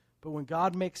 But when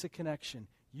God makes a connection,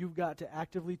 you've got to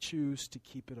actively choose to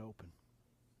keep it open.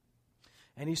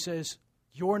 And he says,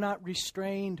 you're not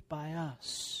restrained by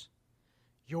us.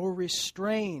 You're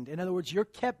restrained. In other words, you're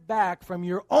kept back from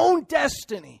your own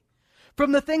destiny,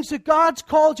 from the things that God's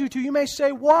called you to. You may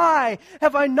say, why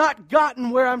have I not gotten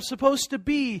where I'm supposed to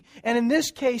be? And in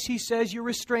this case, he says, you're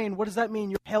restrained. What does that mean?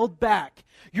 You're held back.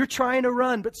 You're trying to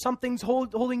run, but something's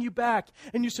holding you back.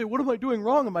 And you say, what am I doing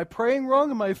wrong? Am I praying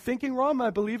wrong? Am I thinking wrong? Am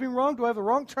I believing wrong? Do I have the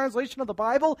wrong translation of the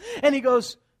Bible? And he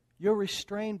goes, you're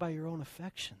restrained by your own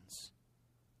affections.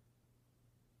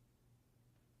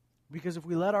 Because if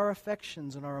we let our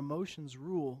affections and our emotions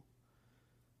rule,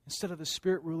 instead of the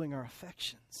Spirit ruling our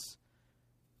affections,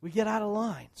 we get out of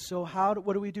line. So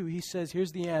what do? He says,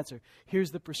 here's the answer.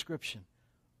 Here's the prescription.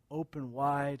 Open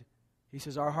wide. He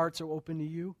says, our hearts are open to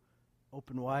you.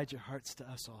 Open wide your hearts to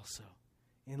us also.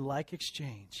 In like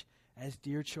exchange, as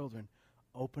dear children,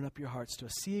 open up your hearts to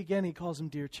us. See, again, he calls them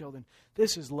dear children.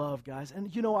 This is love, guys.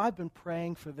 And, I've been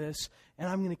praying for this, and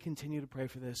I'm going to continue to pray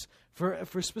for this.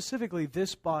 For specifically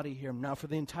this body here. Now, for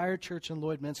the entire church in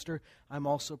Lloydminster, I'm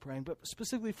also praying. But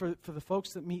specifically for the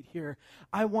folks that meet here,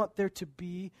 I want there to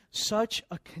be such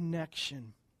a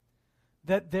connection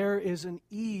that there is an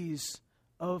ease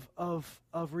of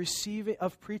receiving,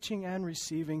 of preaching and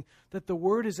receiving, that the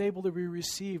word is able to be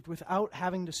received without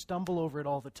having to stumble over it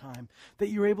all the time. That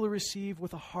you're able to receive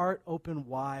with a heart open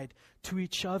wide to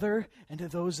each other and to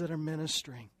those that are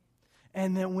ministering.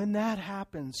 And then when that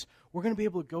happens, we're going to be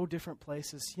able to go different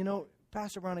places.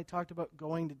 Pastor Ronnie talked about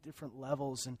going to different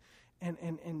levels and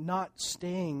not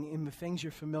staying in the things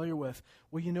you're familiar with.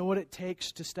 Well, you know what it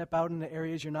takes to step out into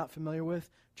areas you're not familiar with?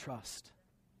 Trust.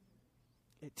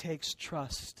 It takes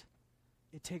trust.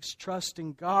 It takes trust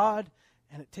in God,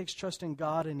 and it takes trust in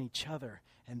God and each other.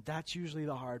 And that's usually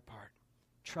the hard part.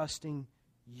 Trusting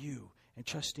you, and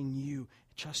trusting you,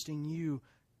 and trusting you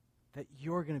that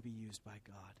you're going to be used by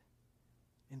God.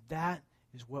 And that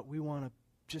is what we want to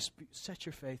just set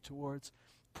your faith towards.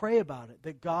 Pray about it,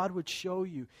 that God would show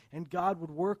you, and God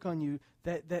would work on you,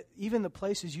 that even the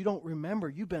places you don't remember,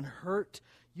 you've been hurt,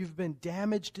 you've been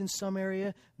damaged in some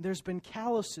area, there's been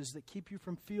calluses that keep you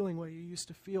from feeling what you used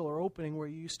to feel or opening where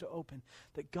you used to open,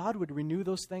 that God would renew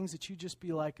those things, that you just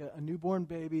be like a newborn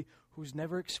baby who's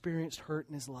never experienced hurt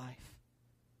in his life.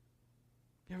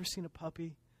 You ever seen a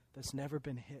puppy that's never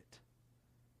been hit?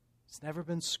 It's never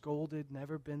been scolded,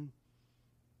 never been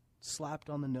slapped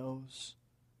on the nose.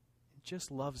 It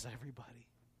just loves everybody.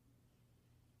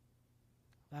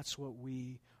 That's what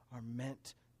we are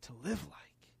meant to live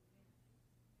like.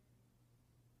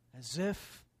 As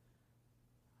if,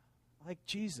 like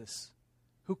Jesus,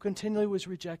 who continually was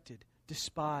rejected,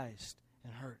 despised,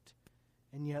 and hurt,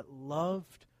 and yet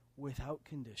loved without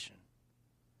condition.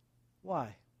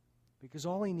 Why? Because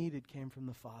all he needed came from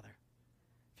the Father.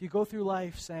 If you go through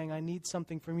life saying, I need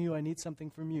something from you, I need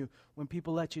something from you, when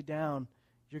people let you down,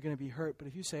 you're going to be hurt. But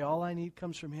if you say, all I need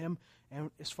comes from him, and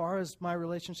as far as my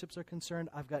relationships are concerned,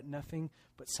 I've got nothing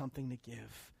but something to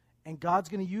give. And God's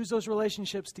going to use those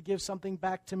relationships to give something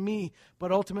back to me,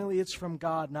 but ultimately it's from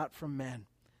God, not from men.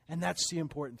 And that's the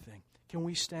important thing. Can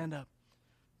we stand up?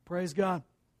 Praise God.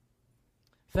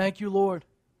 Thank you, Lord,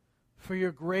 for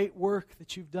your great work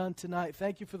that you've done tonight.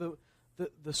 Thank you for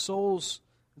the souls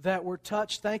that were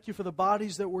touched. Thank you for the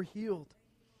bodies that were healed.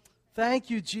 Thank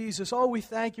you, Jesus. Oh, we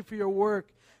thank you for your work.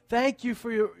 Thank you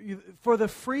for the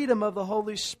freedom of the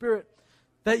Holy Spirit,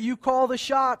 that you call the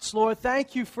shots, Lord.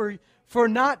 Thank you for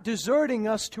not deserting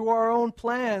us to our own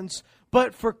plans,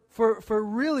 but for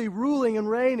really ruling and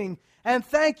reigning. And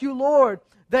thank you, Lord,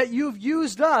 that you've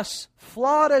used us,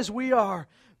 flawed as we are.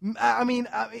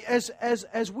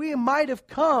 As we might have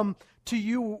come to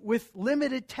you with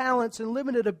limited talents and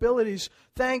limited abilities,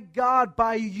 thank God,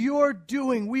 by your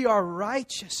doing we are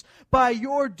righteous. By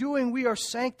your doing we are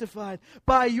sanctified.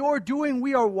 By your doing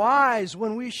we are wise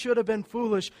when we should have been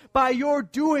foolish. By your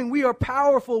doing we are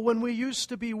powerful when we used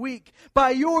to be weak.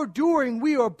 By your doing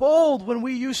we are bold when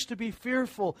we used to be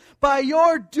fearful. By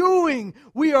your doing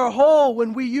we are whole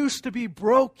when we used to be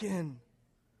broken.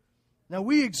 Now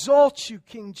we exalt you,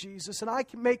 King Jesus, and I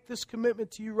can make this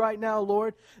commitment to you right now,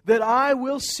 Lord, that I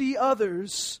will see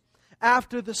others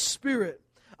after the Spirit.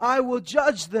 I will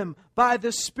judge them by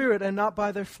the Spirit and not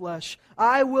by their flesh.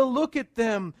 I will look at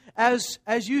them as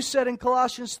you said in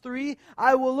Colossians 3,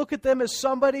 I will look at them as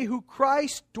somebody who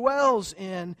Christ dwells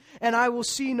in, and I will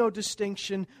see no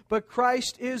distinction, but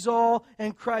Christ is all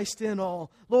and Christ in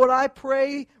all. Lord, I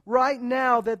pray right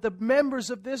now that the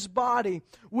members of this body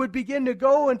would begin to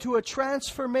go into a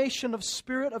transformation of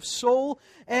spirit, of soul,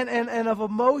 and of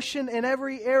emotion in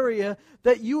every area,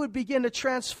 that you would begin to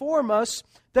transform us,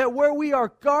 that where we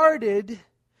are guarded,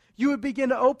 you would begin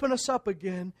to open us up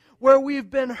again. Where we've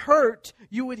been hurt,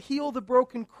 you would heal the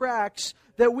broken cracks,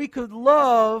 that we could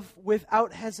love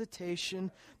without hesitation,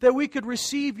 that we could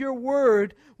receive your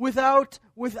word without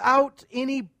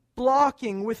any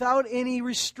blocking, without any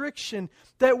restriction,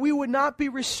 that we would not be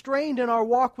restrained in our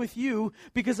walk with you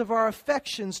because of our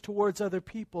affections towards other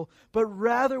people, but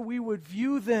rather we would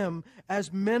view them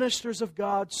as ministers of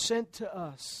God sent to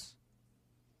us.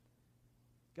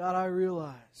 God, I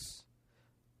realize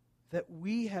that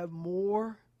we have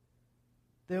more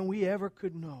than we ever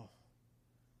could know.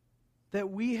 That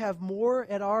we have more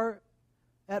at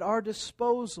our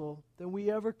disposal than we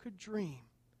ever could dream.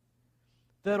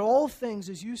 That all things,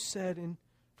 as you said in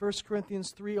 1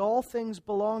 Corinthians 3, all things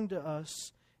belong to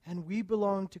us, and we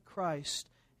belong to Christ,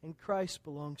 and Christ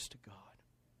belongs to God.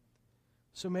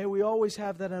 So may we always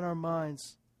have that in our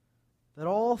minds, that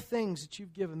all things that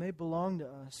you've given, they belong to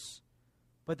us,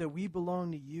 but that we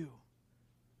belong to you.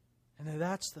 And that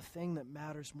that's the thing that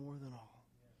matters more than all.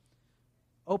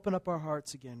 Open up our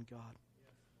hearts again, God.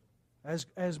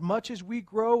 As much as we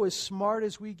grow, as smart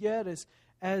as we get,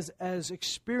 as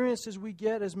experienced as we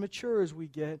get, as mature as we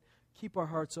get, keep our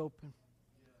hearts open.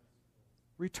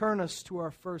 Return us to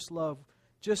our first love,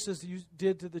 just as you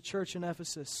did to the church in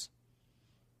Ephesus,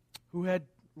 who had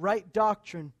right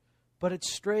doctrine, but had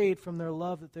strayed from their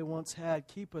love that they once had.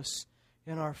 Keep us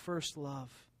in our first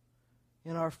love,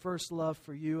 in our first love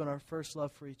for you and our first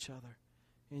love for each other.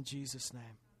 In Jesus'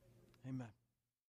 name, amen.